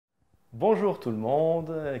Bonjour tout le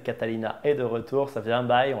monde, Catalina est de retour, ça fait un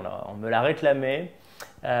bail, on me l'a réclamé.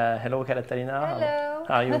 Hello Catalina. Hello.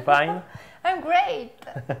 Are you fine? I'm great.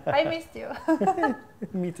 I missed you.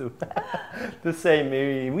 Me too. The same.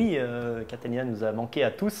 Mais oui, Catalina nous a manqué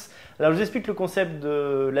à tous. Alors je vous explique le concept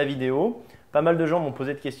de la vidéo. Pas mal de gens m'ont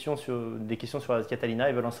posé des questions sur Catalina,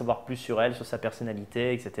 ils veulent en savoir plus sur elle, sur sa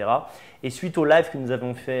personnalité, etc. Et suite au live que nous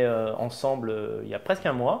avons fait ensemble il y a presque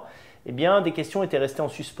un mois, eh bien, des questions étaient restées en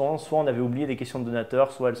suspens. Soit on avait oublié des questions de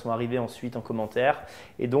donateurs, soit elles sont arrivées ensuite en commentaire.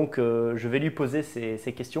 Et donc, je vais lui poser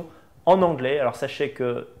ces questions en anglais. Alors, sachez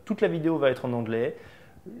que toute la vidéo va être en anglais.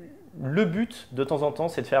 Le but, de temps en temps,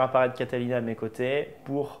 c'est de faire apparaître Catalina à mes côtés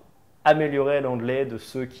pour améliorer l'anglais de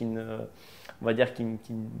ceux qui ne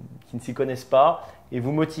s'y connaissent pas et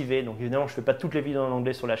vous motiver. Donc, évidemment, je ne fais pas toutes les vidéos en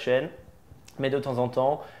anglais sur la chaîne, mais de temps en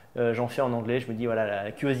temps, j'en fais en anglais. Je me dis, voilà,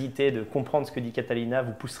 la curiosité de comprendre ce que dit Catalina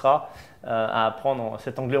vous poussera à apprendre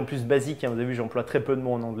cet anglais en plus basique. Vous avez vu, j'emploie très peu de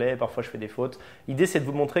mots en anglais. Parfois, je fais des fautes. L'idée, c'est de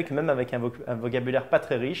vous montrer que même avec un vocabulaire pas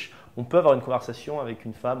très riche, on peut avoir une conversation avec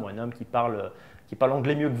une femme ou un homme qui parle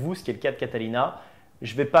anglais mieux que vous, ce qui est le cas de Catalina.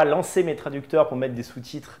 Je ne vais pas lancer mes traducteurs pour mettre des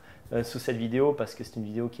sous-titres sous cette vidéo parce que c'est une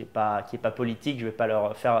vidéo qui n'est pas politique. Je ne vais pas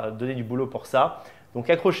leur faire donner du boulot pour ça. Donc,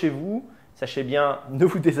 accrochez-vous. Sachez bien, ne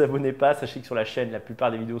vous désabonnez pas, sachez que sur la chaîne, la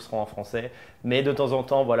plupart des vidéos seront en français. Mais de temps en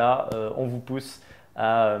temps, voilà, on vous pousse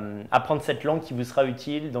à apprendre cette langue qui vous sera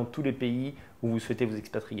utile dans tous les pays où vous souhaitez vous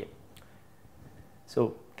expatrier.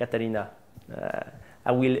 So, Catalina,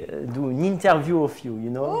 I will do an interview of you, you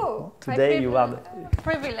know. Oh, today you are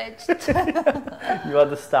privileged. you are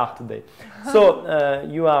the star today. So,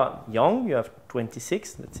 you are young, you have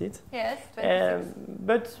 26, that's it. Yes, 26.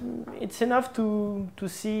 But it's enough to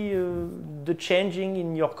see the changing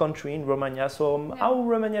in your country, in Romania. So how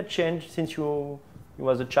Romania changed since you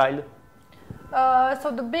was a child? So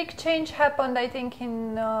the big change happened, I think,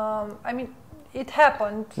 it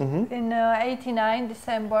happened in 89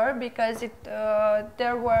 December because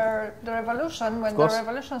there were the revolution when the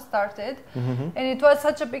revolution started, and it was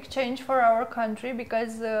such a big change for our country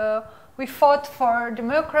because we fought for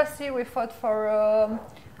democracy, we fought for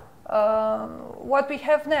what we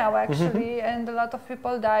have now actually, and a lot of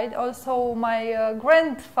people died. Also, my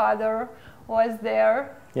grandfather was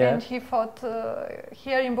there, and he fought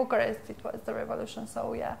here in Bucharest. It was the revolution,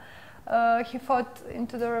 so yeah. He fought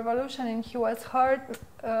into the revolution and he was hurt.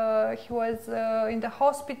 He was in the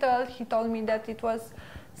hospital. He told me that it was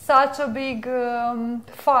such a big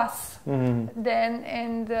fuss then,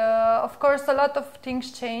 and of course a lot of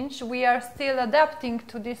things changed. We are still adapting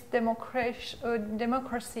to this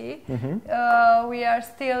democracy. We are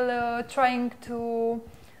still trying to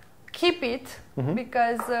keep it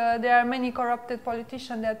because there are many corrupted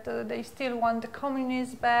politicians that they still want the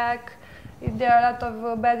communists back. There are a lot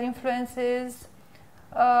of bad influences,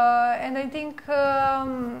 and I think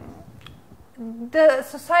the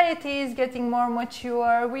society is getting more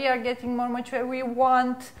mature. We are getting more mature. We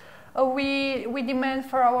want, we demand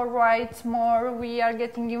for our rights more. We are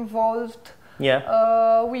getting involved.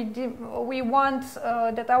 Yeah. We want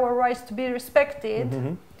that our rights to be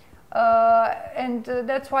respected, and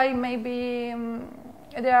that's why maybe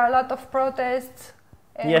there are a lot of protests.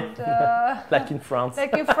 And, like in France.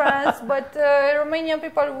 Like in France, but Romanian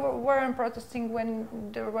people weren't protesting when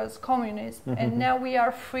there was communism, and now we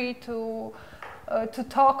are free to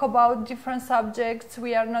talk about different subjects.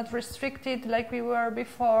 We are not restricted like we were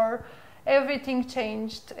before. Everything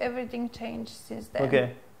changed. Everything changed since then.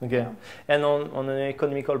 Okay. Yeah. And on an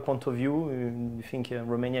economical point of view, you think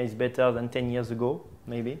Romania is better than 10 years ago,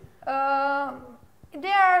 maybe? There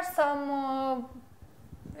are some.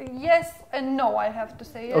 Yes and no, I have to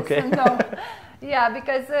say yes and no. Yeah,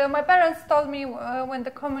 because my parents told me when the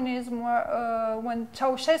communism, when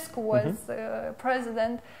Ceausescu was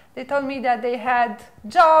president, they told me that they had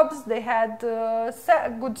jobs, they had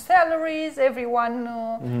good salaries, everyone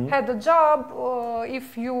had a job.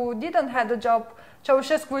 If you didn't have a job,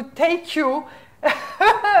 Ceausescu would take you.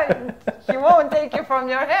 He won't take you from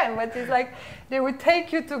your hand, but it's like they would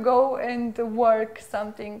take you to go and work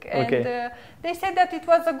something, and they said that it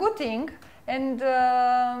was a good thing. And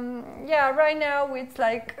yeah, right now it's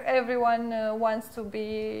like everyone wants to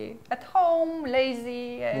be at home,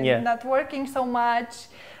 lazy, and not working so much,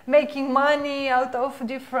 making money out of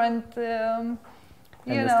different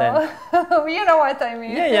you know what I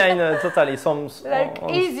mean. Yeah, I know, totally.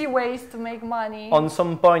 Easy ways to make money. On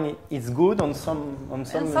some point it's good, on some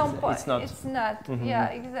it's not. It's not. Yeah,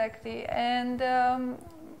 exactly. And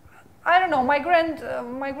I don't know. My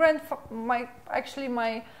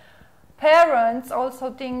parents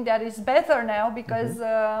also think that it's better now because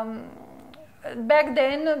back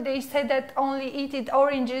then they said that only eated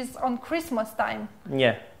oranges on Christmas time.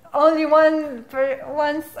 Yeah. Only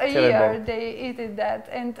once a year Terrible. they eat that,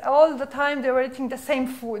 and all the time they were eating the same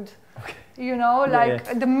food. Okay. You know, Yeah,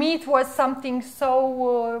 like the meat was something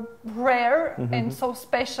so rare and so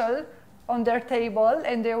special on their table,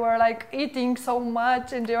 and they were like eating so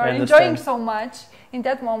much and they were enjoying so much in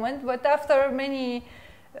that moment. But after many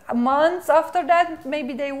months after that,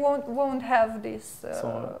 maybe they won't have this.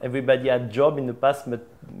 So everybody had job in the past, but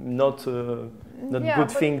not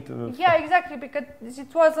good thing to. Yeah, exactly, because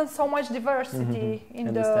it wasn't so much diversity in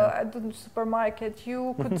at the supermarket.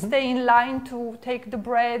 You could stay in line to take the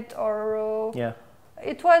bread, or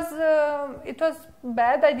it was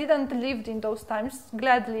bad. I didn't live in those times.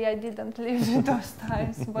 Gladly, I didn't live in those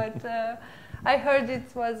times, but I heard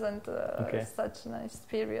it wasn't such a nice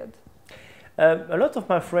period. A lot of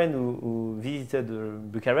my friends who visited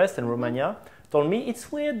Bucharest and Romania told me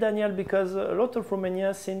it's weird, Daniel, because a lot of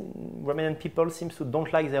Romanian people seems to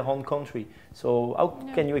don't like their own country. So how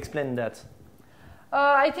can you explain that?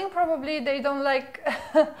 I think probably they don't like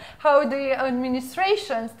how the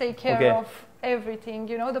administrations take care of everything,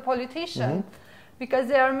 you know, the politicians. Because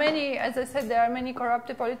there are many, as I said, there are many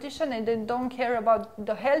corrupted politicians, and they don't care about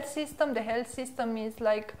the health system. The health system is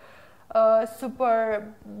like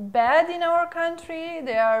super bad in our country.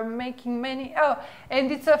 They are making many. Oh,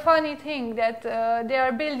 and it's a funny thing that they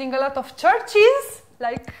are building a lot of churches,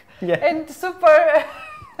 like and super,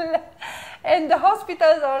 and the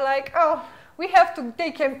hospitals are like, oh, we have to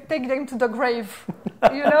take them to the grave.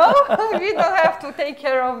 You know, we don't have to take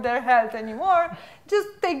care of their health anymore. Just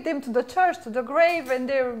take them to the church, to the grave, and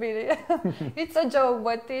they will be. It's a joke,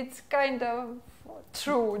 but it's kind of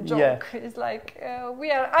true joke. It's like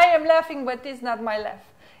I am laughing, but it's not my laugh.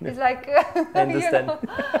 It's like I understand.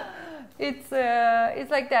 You know,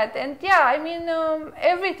 it's like that. And I mean,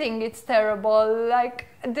 everything is terrible. Like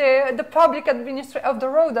the public of the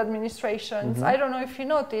road administrations. I don't know if you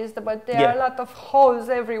noticed, but there are a lot of holes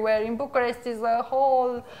everywhere. In Bucharest is a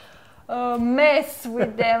whole mess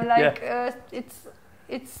with them. Like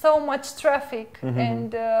it's so much traffic,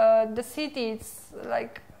 and the city is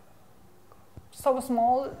like so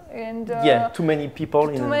small, and too many people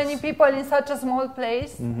in such a small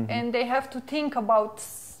place, and they have to think about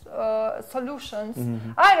solutions.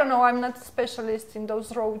 I don't know, I'm not a specialist in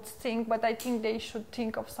those roads thing, but I think they should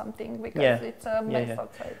think of something, because it's a mess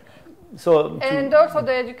outside. So and also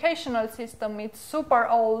the educational system, it's super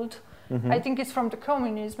old. I think it's from the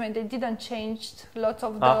communism, and they didn't change lots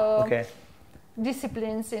of the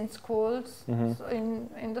disciplines in schools, so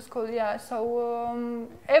in the school. So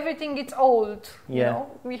everything is old. You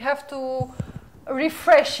know, we have to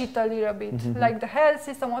refresh it a little bit, like the health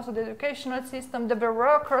system, also the educational system, the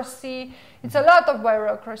bureaucracy. It's a lot of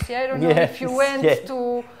bureaucracy. I don't know if you went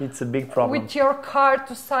to it's a big problem with your card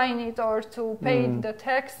to sign it or to pay the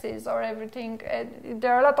taxes or everything.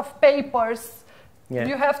 There are a lot of papers.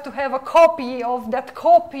 You have to have a copy of that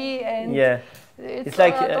copy, and it's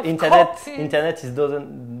like internet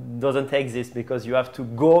doesn't exist, because you have to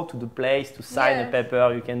go to the place to sign a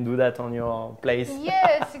paper. You can do that on your place.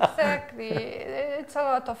 Yes, exactly.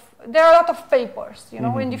 There are a lot of papers, you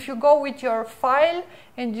know, and if you go with your file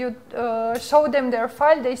and you show them their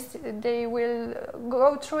file, they will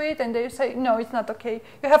go through it, and they say, no, it's not okay.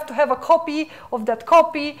 You have to have a copy of that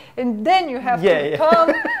copy, and then you have to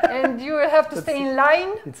come, and you will have to stay in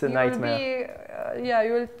line. It's a nightmare.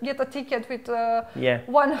 You will get a ticket with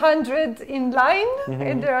 100 in line,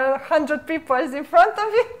 and there are 100 people in front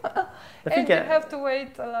of you, and you have to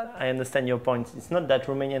wait a lot. I understand your point. It's not that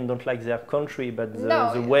Romanians don't like their country, but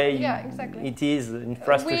the way it is,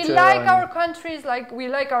 infrastructure. We like our countries, like we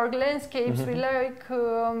like our landscapes, we like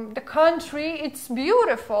the country. It's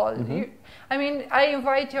beautiful. I mean, I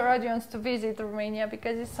invite your audience to visit Romania,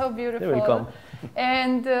 because it's so beautiful. They will come.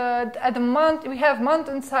 And at the we have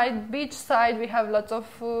mountainside, beachside. We have lots of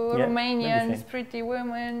Romanians, pretty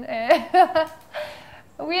women.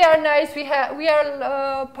 We are nice. We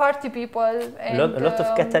are party people. And, a lot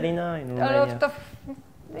of Catalina in Romania. A lot of,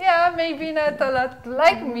 maybe not a lot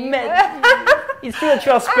like me. It's true that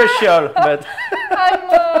you are special, but I'm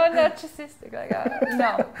narcissistic. Like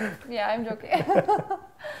no, I'm joking.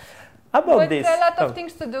 How about this? But a lot of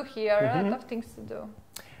things to do here. A lot of things to do.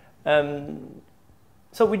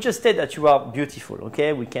 So we just said that you are beautiful,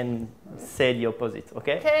 okay? We can say the opposite,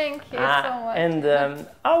 okay? Thank you so much. And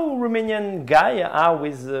how Romanian guy are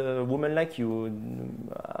with a woman like you?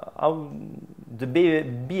 How the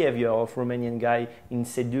behavior of Romanian guy in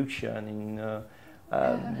seduction, in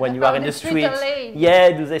when you are in the street?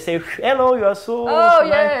 Do they say, hello, you are so nice?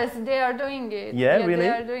 Yes, they are doing it. Yeah, really? They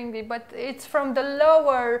are doing it, but it's from the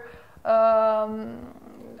lower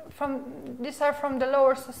these are from the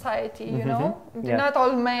lower society, you know. Yeah. Not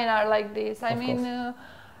all men are like this. I mean,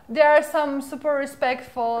 there are some super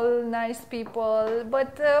respectful, nice people,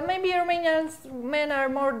 but maybe Romanians men are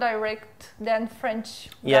more direct than French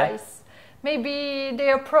guys. Maybe they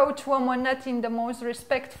approach women not in the most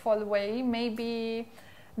respectful way. Maybe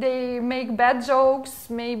they make bad jokes,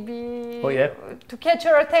 maybe to catch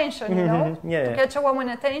her attention, you know, to catch a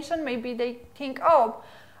woman's attention. Maybe they think, oh,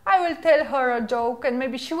 I will tell her a joke and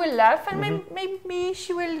maybe she will laugh and maybe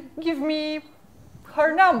she will give me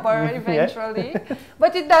her number eventually.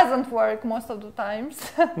 But it doesn't work most of the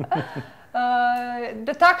times.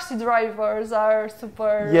 The taxi drivers are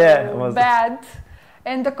super bad.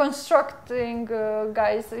 And the constructing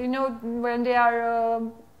guys, you know, when they are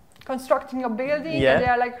constructing a building and they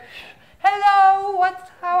are like, hello,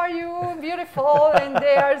 how are you, beautiful, and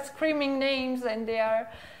they are screaming names and they are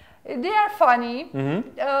funny.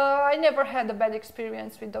 I never had a bad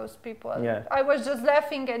experience with those people. I was just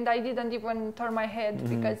laughing and I didn't even turn my head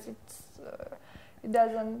because it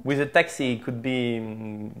doesn't. With a taxi, it could be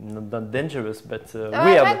not dangerous, but weird.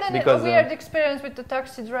 I had a weird experience with the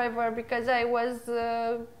taxi driver because I was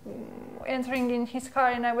entering in his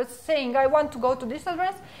car and I was saying I want to go to this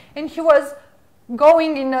address, and he was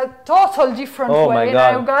going in a total different way, and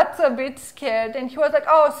I got a bit scared. And he was like,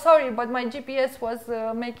 "Oh, sorry, but my GPS was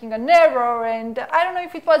making an error," and I don't know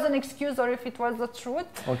if it was an excuse or if it was the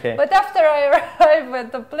truth. But after I arrived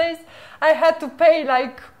at the place, I had to pay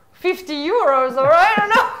like 50 euros, or I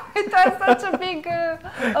don't know. It was such a big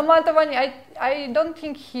amount of money. I don't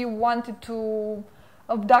think he wanted to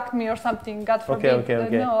abduct me or something, God forbid.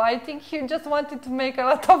 No, I think he just wanted to make a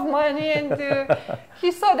lot of money, and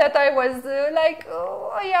he saw that I was like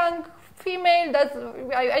a young female. That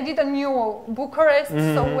I didn't know Bucharest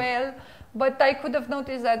so well, but I could have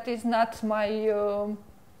noticed that it's not my.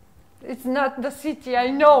 It's not the city I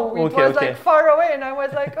know. It was like far away, and I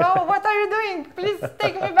was like, "Oh, what are you doing? Please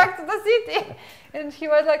take me back to the city." And he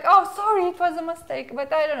was like, "Oh, sorry, it was a mistake."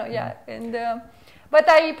 But I don't know. Yeah, and but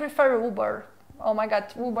I prefer Uber. Oh my God,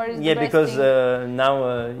 Uber is the best because now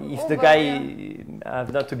if the guy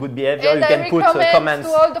have not a good behavior, you can put comments.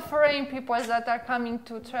 To all the foreign people that are coming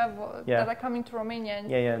to travel, that are coming to Romania.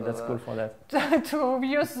 And that's cool for that. To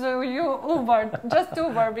use Uber, just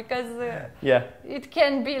Uber, because it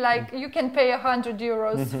can be like you can pay 100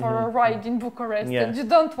 euros for a ride in Bucharest, and you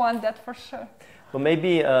don't want that for sure. So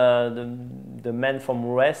maybe the men from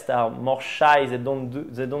West are more shy. They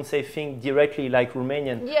don't say things directly like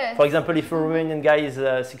Romanian. For example, if a Romanian guy is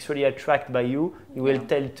sexually attracted by you, he will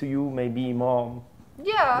tell to you maybe more.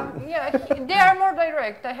 They are more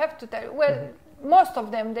direct. I have to tell. Well, most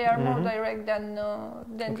of them, they are more direct than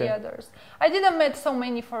the others. I didn't meet so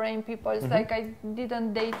many foreign people. It's like I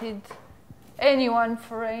didn't dated anyone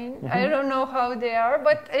foreign. I don't know how they are,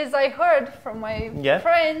 but as I heard from my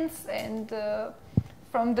friends and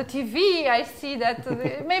from the TV, I see that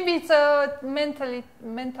maybe it's a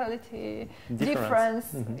mentality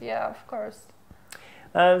difference. Yeah, of course.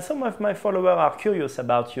 Some of my followers are curious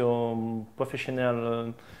about your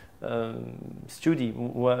professional study.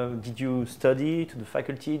 Did you study to the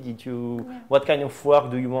faculty? What kind of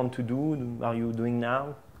work do you want to do? Are you doing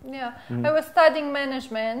now? Yeah, I was studying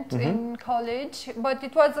management in college, but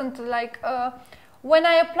it wasn't like when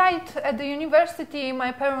I applied at the university,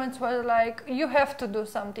 my parents were like, you have to do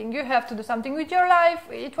something, with your life.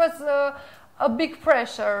 It was a big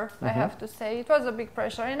pressure, I have to say. It was a big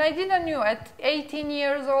pressure, and I didn't know. At 18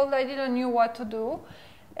 years old, I didn't know what to do.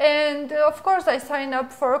 And of course I signed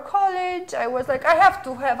up for a college. I was like, I have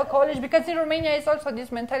to have a college, because in Romania it's also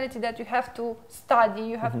this mentality that you have to study,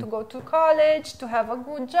 you have to go to college to have a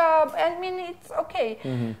good job. I mean, it's okay.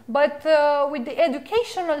 But with the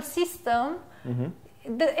educational system,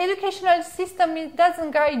 it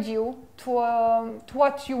doesn't guide you to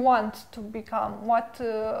what you want to become.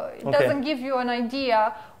 It doesn't give you an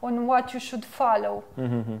idea on what you should follow.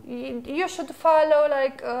 You should follow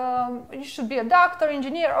you should be a doctor,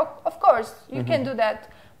 engineer. Of course, you can do that,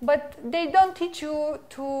 but they don't teach you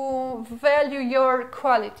to value your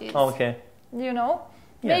qualities. You know.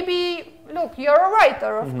 Maybe, look, you're a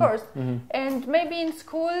writer, of course, and maybe in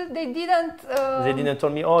school they didn't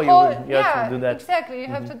tell me, oh, you have to do that. Exactly, you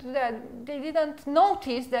have to do that. They didn't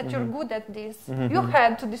notice that you're good at this. You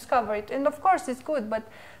had to discover it, and of course it's good, but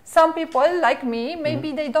some people, like me,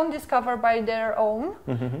 maybe they don't discover by their own,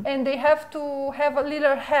 and they have to have a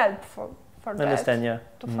little help for that,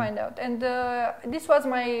 to find out. And this was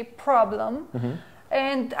my problem.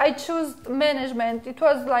 and I chose management. It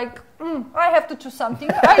was like, I have to choose something.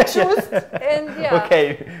 I choose, and yeah,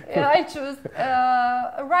 okay. I choose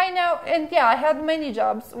right now. And yeah, I had many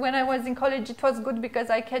jobs when I was in college. It was good because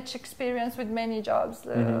I catch experience with many jobs.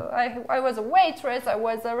 I was a waitress. I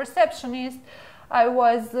was a receptionist. I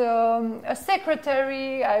was a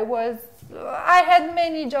secretary. I had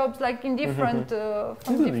many jobs, like in different,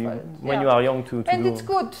 from different. When you are young, to and do. it's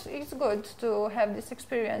good. It's good to have these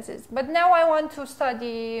experiences. But now I want to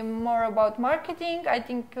study more about marketing. I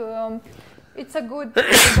think it's a good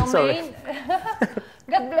domain.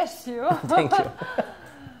 God bless you. Thank you.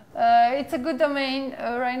 It's a good domain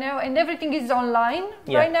right now, and everything is online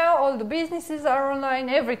right now. All the businesses are online.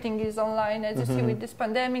 Everything is online, as you see with this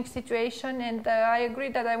pandemic situation. And I agree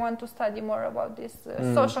that I want to study more about these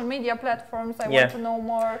social media platforms. I want to know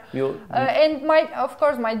more. And of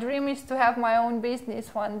course, my dream is to have my own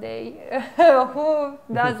business one day. Who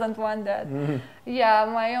doesn't want that? Yeah,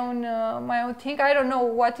 my own thing. I don't know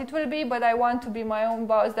what it will be, but I want to be my own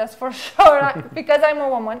boss. That's for sure. Because I'm a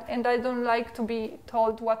woman and I don't like to be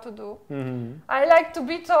told what to do. I like to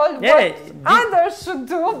be told what others should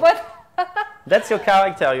do. But that's your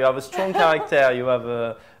character. You have a strong character. You have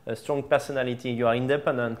a strong personality. You are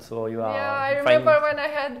independent, so you are. Yeah, I remember when I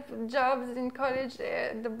had jobs in college.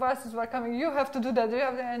 The bosses were coming. You have to do that. You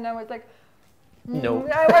have to, and I was like, no.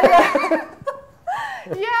 I was like,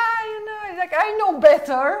 it's like I know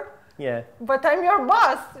better. Yeah. But I'm your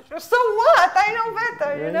boss. So what? I know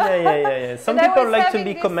better, you know? Yeah. Some people like to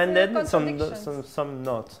be commended, some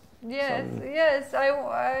not. Yes.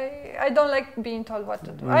 I don't like being told what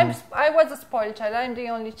to do. I was a spoiled child. I'm the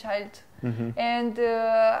only child. And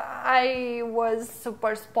I was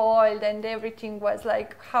super spoiled, and everything was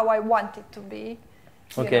like how I wanted to be.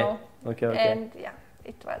 You know? Okay. And yeah,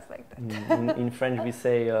 it was like that. In French, we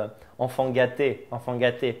say enfant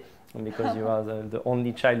gâté, because you are the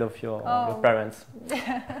only child of your parents.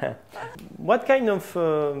 What kind of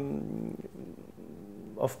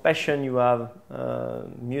passion you have?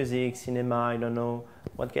 Music, cinema, I don't know.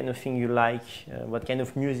 What kind of thing you like? What kind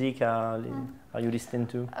of music are you listening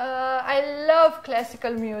to? I love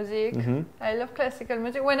classical music. I love classical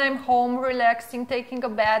music. When I'm home, relaxing, taking a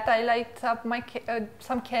bath, I light up my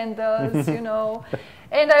some candles, you know.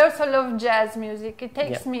 And I also love jazz music. It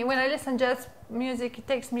takes me, when I listen jazz music, it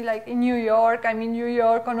takes me like in New York. I'm in New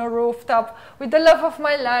York on a rooftop with the love of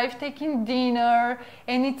my life, taking dinner,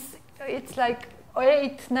 and it's like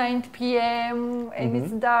 8-9 p.m. and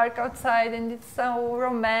it's dark outside and it's so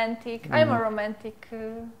romantic. I'm a romantic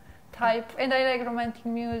type, and I like romantic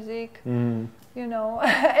music, you know.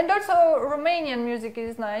 And also Romanian music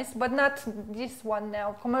is nice, but not this one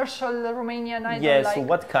now. Commercial Romanian I don't like. So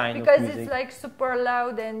what kind of because music? it's like super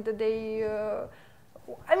loud, and they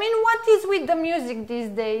I mean, what is with the music these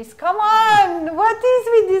days? Come on, what is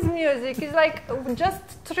with this music? It's like just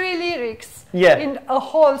 3 lyrics in a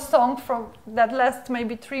whole song from that lasts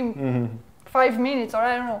maybe 5 minutes, or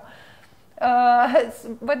I don't know.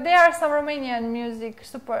 But there are some Romanian music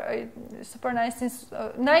super nice since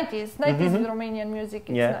 90s. 90s Romanian music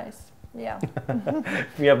is nice. Yeah.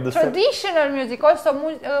 We have the traditional music also.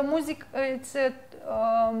 Music it's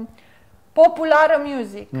popular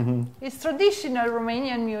music. It's traditional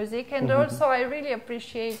Romanian music, and also I really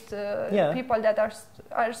appreciate people that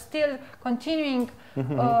are still continuing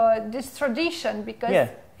this tradition, because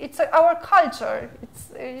it's our culture.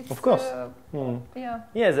 It's of course.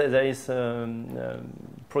 Yeah, there is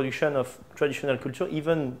production of traditional culture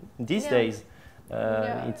even these days.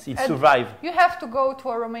 It survives. You have to go to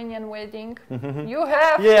a Romanian wedding. You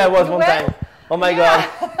have. I was one time. Oh my God.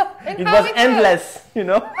 It was endless, you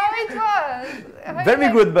know. How it was? Very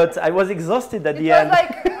good, but I was exhausted at the end. It was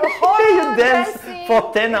like a whole you dance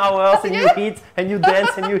for 10 hours and you hit and you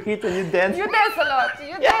dance and you hit and you dance. You dance a lot.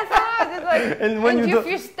 It's like, and when if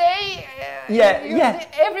you stay,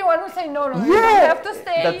 everyone will say no, you don't have to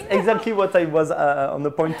stay. That's exactly what I was on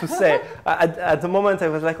the point to say. At the moment I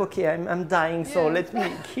was like, okay, I'm dying, so let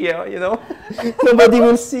me here, you know. Nobody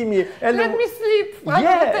will see me. And let me sleep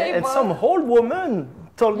under the table. And some old woman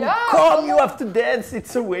told me, come, you have to dance,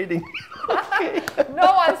 it's a wedding. Okay.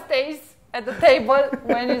 No one stays at the table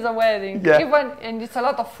when it's a wedding. And it's a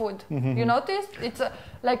lot of food. You notice? It's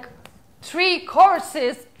like 3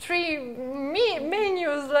 courses, 3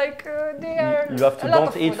 menus, like they are. You have to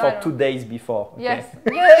don't eat for 2 days before. Okay? Yes.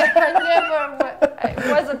 I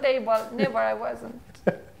was a table. Never I wasn't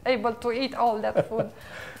able to eat all that food.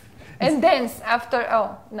 And dance after.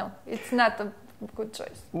 Oh no, it's not a good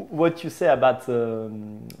choice. What you say about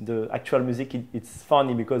the actual music, it's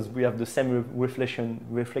funny because we have the same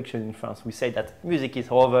reflection in France. We say that music is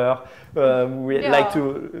over. We like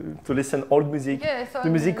to listen old music. Yes, the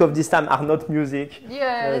music of this time are not music.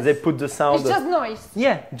 Yes. They put the sound. It's just noise.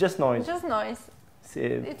 Yeah, just noise. Just noise.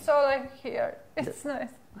 C'est... It's all I hear. It's nice.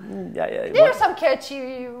 Yeah. There are some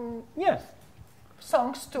catchy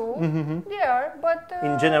songs too. There, but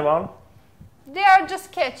in general, they are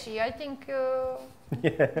just catchy. I think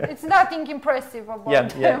it's nothing impressive about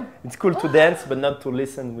them. Yeah, it's cool to dance, but not to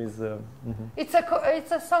listen with. It's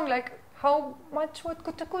a song like how much would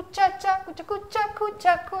kucha kucha cha kucha kucha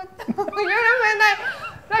kucha kut. You know, and I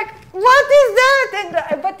like what is that?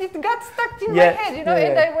 And but it got stuck in my head, you know.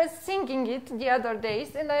 And I was singing it the other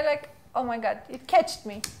days, and I like. Oh my God! It catched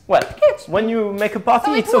me. Well, when you make a party,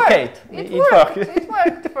 so it's okay. It worked. It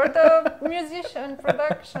worked for the musician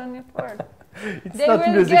production. It worked. It's not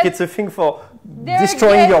music; it's a thing for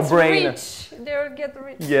destroying your brain. They'll get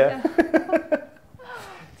rich. Yeah.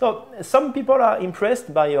 So some people are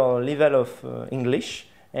impressed by your level of English,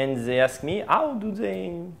 and they ask me, how do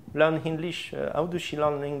they learn English? How does she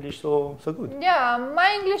learn English so good? Yeah,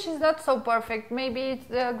 my English is not so perfect. Maybe it's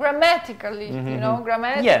grammatically, you know,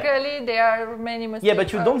 grammatically there are many mistakes. Yeah,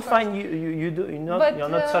 but you don't find you're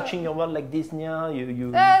not searching your word like this,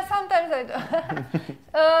 yeah. Sometimes I do.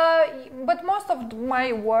 But most of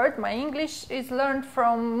my English is learned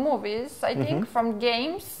from movies. I think from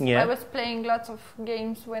games. Yeah. I was playing lots of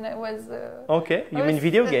games when I was. Okay, you mean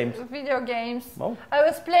video games? Video games. Oh. I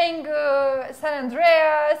was playing San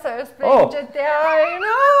Andreas. I was playing GTA. You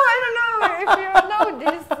know, I don't know if you know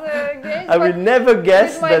these games. I will never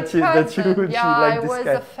guess that you like this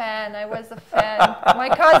kind. I was a fan. My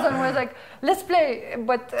cousin was like, "Let's play,"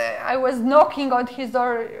 but I was knocking on his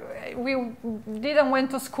door. We didn't went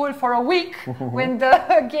to school for a week when the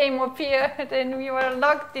game appeared, and we were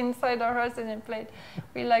locked inside our house and played.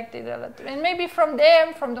 We liked it a lot, and maybe from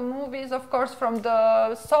them, from the movies, of course, from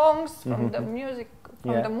the songs, from the music.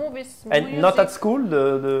 From the movies. And music. Not at school?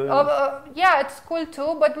 Yeah, at school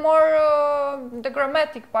too, but more the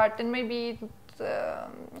grammatic part, and maybe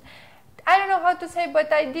I don't know how to say,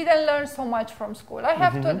 but I didn't learn so much from school. I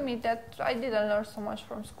have to admit that I didn't learn so much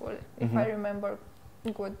from school, if I remember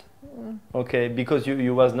good. Okay, because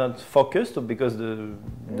you was not focused, or because the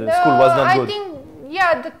school was not good? I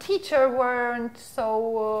think, the teacher weren't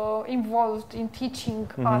so involved in teaching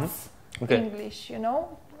us English, you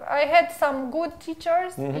know. I had some good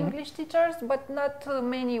teachers, English teachers, but not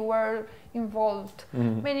many were involved.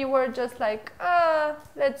 Many were just like,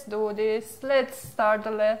 let's do this, let's start the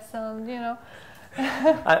lesson, you know.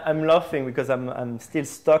 I'm laughing because I'm still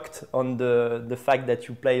stuck on the fact that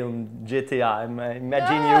you play on GTA.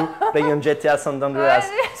 Imagine you playing on GTA San Andreas.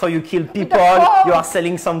 So you kill people, you are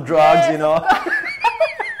selling some drugs, you know.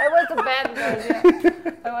 I was a bad girl,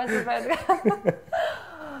 I was a bad girl.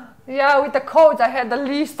 Yeah, with the codes, I had a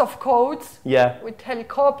list of codes. Yeah. With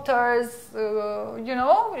helicopters, you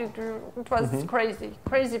know, it was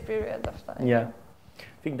crazy period of time. Yeah.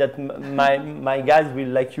 I think that my guys will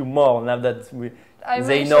like you more now that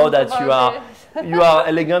they know that you are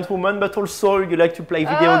elegant woman, but also you like to play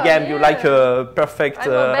video games. You like a perfect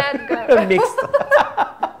I'm a bad girl. mixed.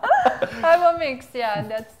 I'm a mix, yeah,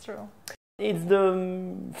 that's true. It's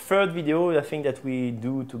the third video I think that we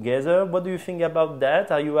do together. What do you think about that?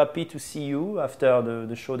 Are you happy to see you after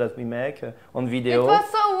the show that we make on video? It was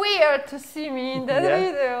so weird to see me in that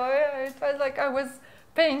video. It was like I was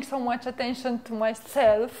paying so much attention to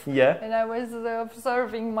myself. Yeah. And I was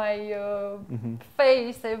observing my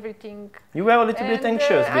face, everything. You were a little bit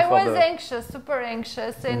anxious before. I was anxious, super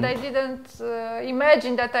anxious, and I didn't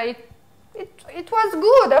imagine that it was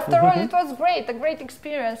good. After all, it was great, a great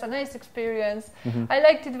experience, a nice experience. I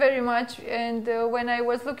liked it very much, and when I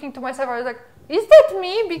was looking to myself, I was like, is that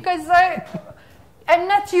me? Because I'm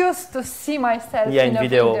not used to see myself in a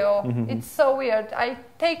video. It's so weird. I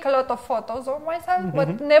take a lot of photos of myself,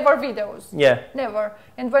 but never videos. Yeah. Never.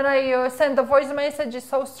 And when I send a voice message, it's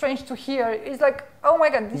so strange to hear. It's like, oh my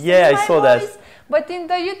God, this is I my saw voice. that. But in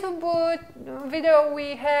the YouTube video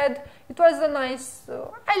we had, it was a nice,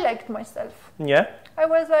 I liked myself. Yeah. I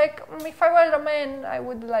was like, if I were a man, I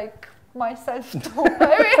would like myself too.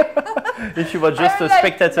 If you were just a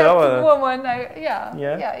spectator. Woman, I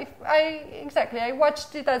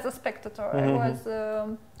watched it as a spectator. I was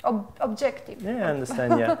objective. Yeah, I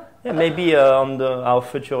understand. Yeah, maybe on our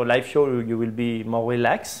future live show you will be more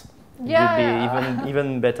relaxed. It will be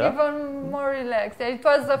even better. Even more relaxed. It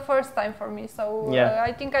was the first time for me, so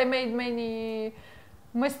I think I made many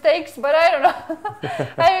mistakes, but I don't know.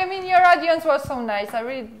 I mean, your audience was so nice.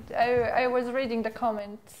 I was reading the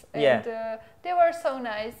comments, and they were so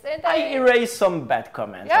nice. And I erased some bad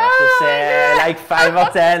comments. I Yeah, have to say, yeah. like 5 or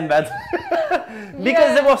 10, but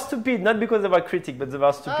because they were stupid, not because they were critic, but they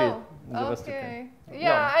were stupid. They were stupid. Okay.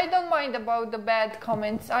 Yeah, I don't mind about the bad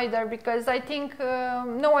comments either, because I think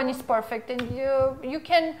no one is perfect, and you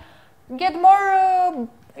can get more.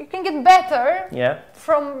 You can get better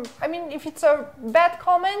from. I mean, if it's a bad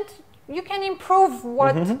comment, you can improve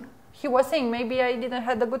what he was saying. Maybe I didn't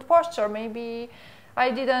have a good posture. Maybe I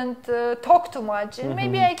didn't talk too much, and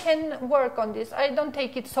maybe I can work on this. I don't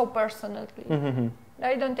take it so personally.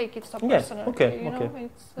 I don't take it so personally. Okay. You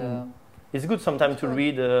know, it's good sometimes to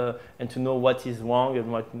read and to know what is wrong and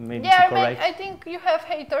what maybe to correct. I think you have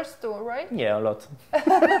haters too, right? Yeah, a lot.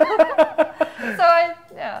 So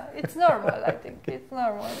it's normal. I think it's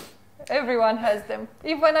normal. Everyone has them.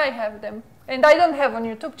 Even I have them, and I don't have a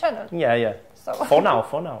YouTube channel. Yeah. So for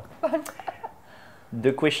now.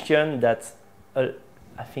 The question that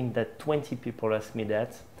I think that 20 people ask me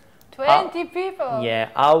that. 20 people. Yeah,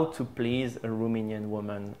 how to please a Romanian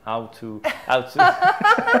woman? How to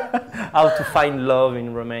how to find love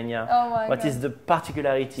in Romania? Oh my What God. is the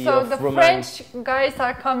particularity So of the Romania? French guys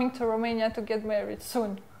are coming to Romania to get married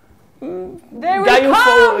soon. They will Guy who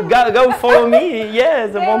come. go follow me. Yeah,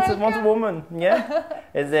 they want will a woman. Yeah,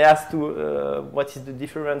 and they ask to what is the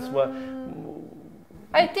difference?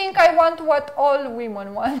 I think I want what all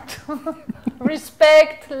women want.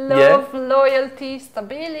 Respect, love, loyalty,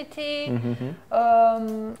 stability,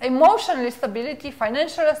 emotional stability,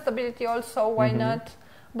 financial stability also, why not?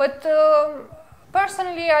 But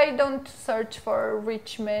personally, I don't search for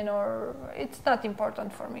rich men, or it's not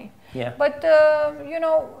important for me. Yeah. But,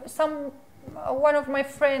 one of my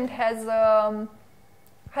friend has a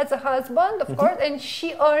husband, of course, and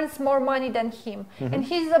she earns more money than him. And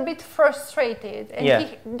he's a bit frustrated.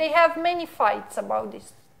 And they have many fights about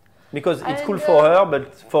this. Because it's cool for her,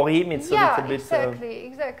 but for him it's a little bit...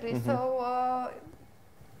 Exactly. So,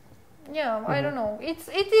 I don't know.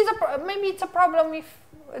 Maybe it's a problem if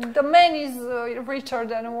the man is richer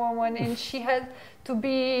than a woman, and she has to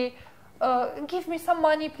be... give me some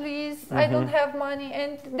money, please. I don't have money,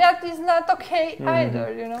 and that is not okay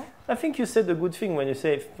either, you know. I think you said a good thing when you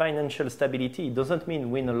say financial stability. It doesn't mean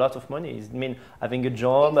win a lot of money. It means having a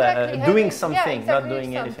job, doing something, not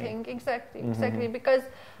doing anything. Exactly. Because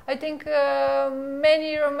I think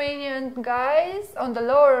many Romanian guys on the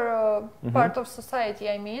lower part of society,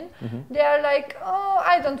 I mean, they are like, oh,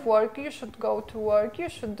 I don't work, you should go to work, you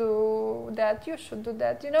should do that, you should do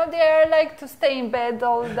that. You know, they are like to stay in bed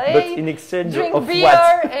all day, but in exchange drink of beer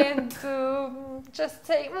what? and just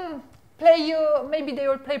say, maybe they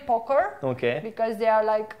will play poker. Okay. Because they are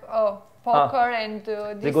like, poker and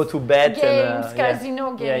they go to bed games, and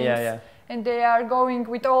casino games. Yeah. And they are going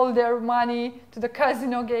with all their money to the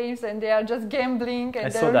casino games, and they are just gambling, and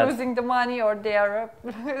they're losing the money, or they are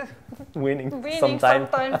winning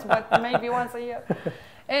sometimes, but maybe once a year.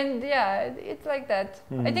 And it's like that.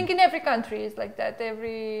 I think in every country it's like that.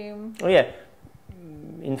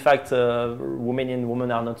 In fact, Romanian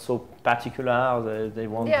women are not so particular. They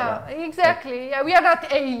want. Yeah, exactly. Yeah, we are not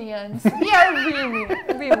aliens. We are women.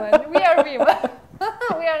 We are women.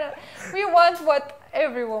 We want what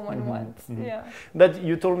every woman wants. Yeah. But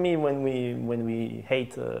you told me when we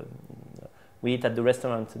ate at the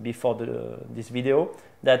restaurant before this video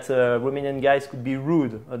that Romanian guys could be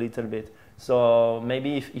rude a little bit. So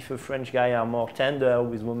maybe if a French guy are more tender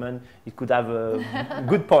with women, it could have a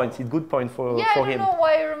good point. It's good point for him. I don't know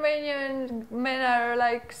why Romanian men are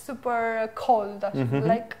like super cold,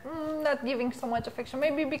 like not giving so much affection.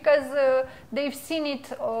 Maybe because they've seen it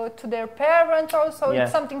to their parents also.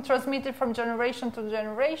 It's something transmitted from generation to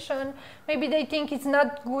generation. Maybe they think it's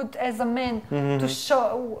not good as a man to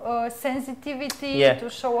show sensitivity, to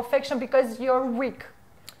show affection because you're weak.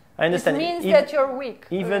 I understand. It means that you're weak.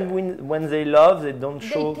 Even when they love, they don't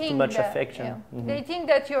show too much affection. Yeah. They think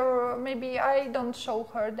that maybe I don't show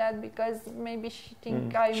her that because maybe she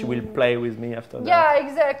think she will play with me after that. Yeah,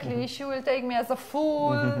 exactly. She will take me as a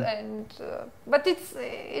fool, and but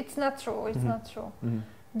it's not true. It's not true.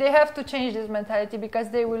 They have to change this mentality because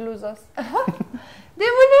they will lose us. They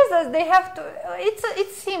will lose us. They have to.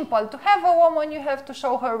 It's simple. To have a woman, you have to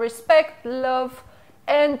show her respect, love,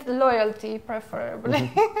 and loyalty,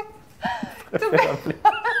 preferably.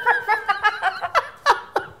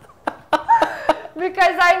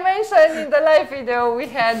 Because I mentioned in the live video we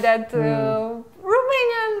had that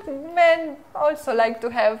Romanian men also like to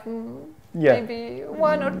have Yeah. maybe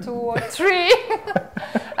 1 or 2 or 3.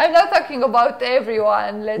 I'm not talking about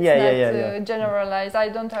everyone. Let's not generalize. I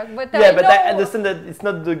don't talk, but I understand that it's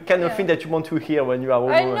not the kind of thing that you want to hear when you are a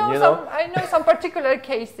woman. I know some particular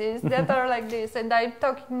cases that are like this, and I'm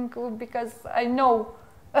talking because I know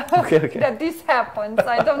that this happens.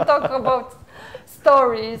 I don't talk about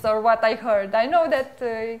stories or what I heard. I know that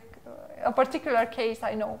a particular case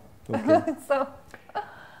I know. Okay. So.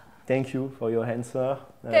 Thank you for your answer.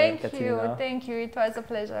 Thank Catalina. you. It was a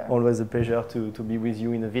pleasure. Always a pleasure to be with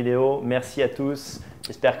you in a video. Merci à tous.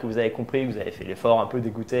 J'espère que vous avez compris, que vous avez fait l'effort un peu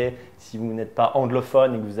d'écouter. Si vous n'êtes pas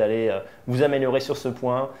anglophone et que vous allez vous améliorer sur ce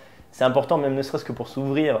point, c'est important, même ne serait-ce que pour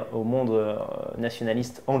s'ouvrir au monde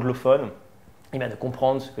nationaliste anglophone, et bien de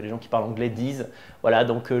comprendre ce que les gens qui parlent anglais disent. Voilà,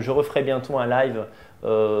 donc je referai bientôt un live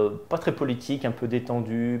pas très politique, un peu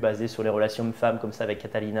détendu, basé sur les relations hommes-femmes comme ça avec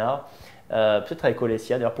Catalina. Peut-être avec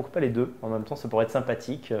Olesia, d'ailleurs pourquoi pas les deux en même temps, ça pourrait être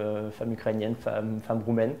sympathique, femme ukrainienne, femme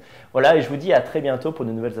roumaine. Voilà, et je vous dis à très bientôt pour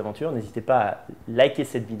de nouvelles aventures. N'hésitez pas à liker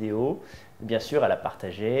cette vidéo, bien sûr à la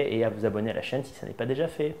partager et à vous abonner à la chaîne si ça n'est pas déjà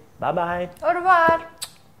fait. Bye bye. Au revoir.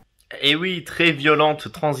 Et oui, très violente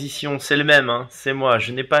transition, c'est le même, hein, c'est moi,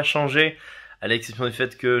 je n'ai pas changé, à l'exception du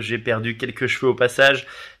fait que j'ai perdu quelques cheveux au passage.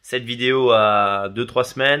 Cette vidéo a 2-3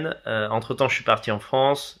 semaines, entre temps je suis parti en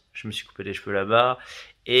France, je me suis coupé les cheveux là-bas.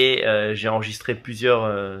 Et j'ai enregistré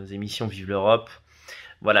plusieurs émissions Vive l'Europe.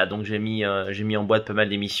 Voilà, donc j'ai mis en boîte pas mal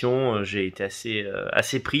d'émissions. J'ai été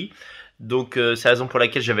assez pris. Donc c'est la raison pour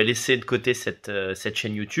laquelle j'avais laissé de côté cette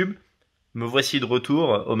chaîne YouTube. Me voici de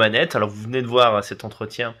retour aux manettes. Alors vous venez de voir cet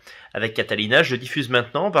entretien avec Catalina. Je le diffuse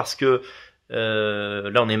maintenant parce que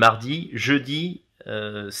là on est mardi. Jeudi,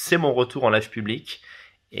 c'est mon retour en live public.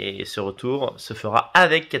 Et ce retour se fera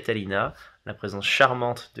avec Catalina, la présence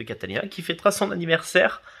charmante de Catalina, qui fêtera son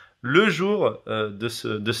anniversaire le jour de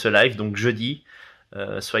ce live, donc jeudi.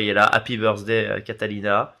 Soyez là, happy birthday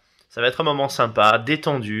Catalina. Ça va être un moment sympa,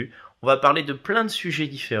 détendu. On va parler de plein de sujets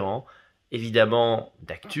différents. Évidemment,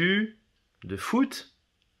 d'actu, de foot.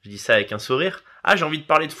 Je dis ça avec un sourire. Ah, j'ai envie de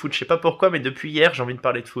parler de foot, je sais pas pourquoi, mais depuis hier, j'ai envie de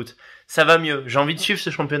parler de foot. Ça va mieux, j'ai envie de suivre ce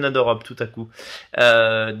championnat d'Europe tout à coup.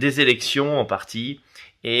 Des élections en partie.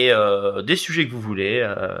 Et des sujets que vous voulez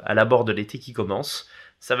à l'abord de l'été qui commence.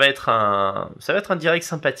 Ça va être un direct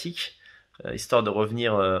sympathique, histoire de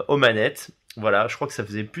revenir aux manettes. Voilà, je crois que ça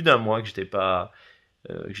faisait plus d'un mois que j'étais pas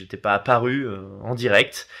apparu en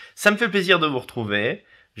direct. Ça me fait plaisir de vous retrouver.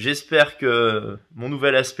 J'espère que mon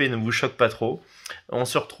nouvel aspect ne vous choque pas trop. On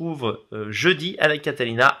se retrouve jeudi avec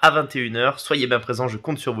Catalina à 21 h. Soyez bien présents, je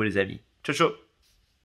compte sur vous les amis. Ciao ciao.